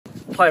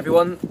Hi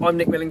everyone, I'm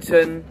Nick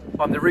Millington.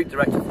 I'm the Route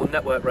Director for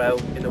Network Rail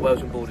in the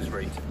Wales and Borders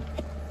Route.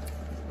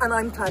 And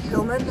I'm Claire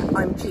Pillman.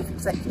 I'm Chief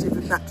Executive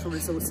of Natural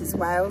Resources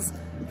Wales,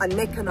 and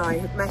Nick and I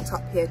have met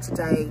up here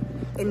today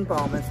in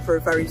Barmouth for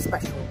a very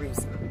special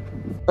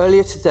reason.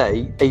 Earlier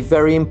today, a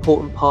very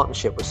important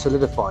partnership was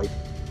solidified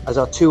as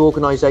our two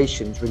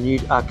organisations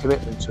renewed our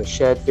commitment to a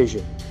shared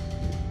vision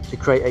to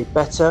create a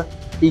better,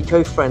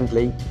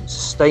 eco-friendly,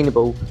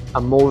 sustainable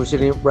and more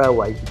resilient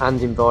railway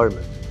and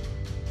environment,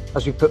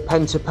 as we put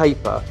pen to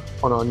paper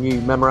on our new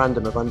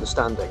Memorandum of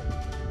Understanding.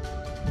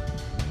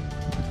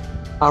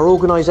 Our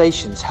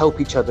organisations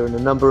help each other in a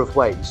number of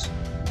ways,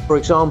 for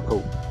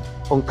example,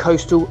 on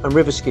coastal and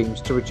river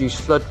schemes to reduce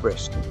flood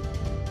risk,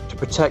 to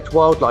protect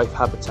wildlife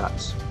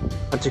habitats,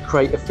 and to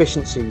create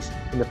efficiencies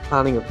in the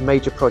planning of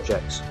major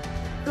projects.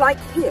 Like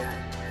here,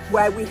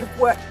 where we have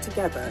worked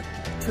together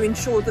to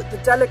ensure that the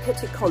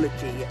delicate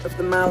ecology of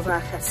the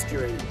Malvach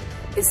estuary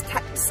is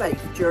kept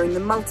safe during the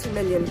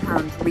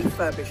multi-million-pound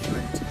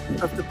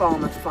refurbishment of the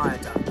Barmouth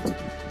Viaduct.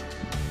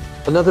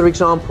 Another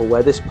example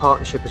where this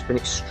partnership has been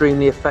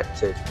extremely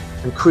effective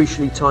and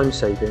crucially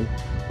time-saving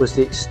was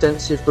the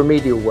extensive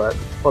remedial work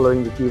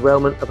following the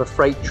derailment of a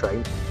freight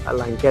train at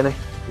Llangennech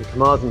in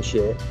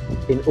Carmarthenshire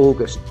in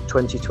August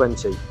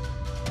 2020.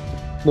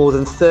 More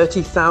than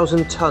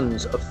 30,000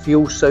 tonnes of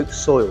fuel-soaked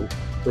soil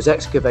was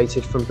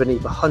excavated from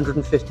beneath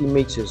 150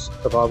 metres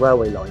of our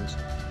railway lines,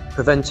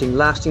 preventing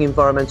lasting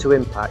environmental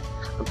impact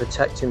and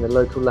protecting the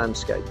local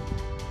landscape.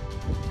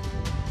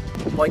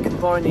 By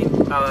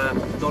combining our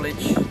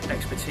knowledge,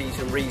 expertise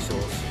and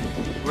resource,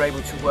 we're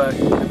able to work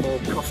in a more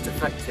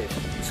cost-effective,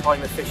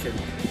 time-efficient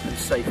and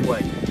safe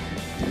way.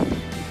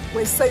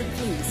 We're so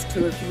pleased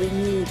to have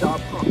renewed our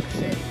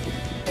partnership,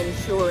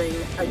 ensuring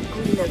a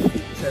greener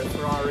future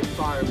for our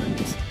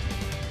environment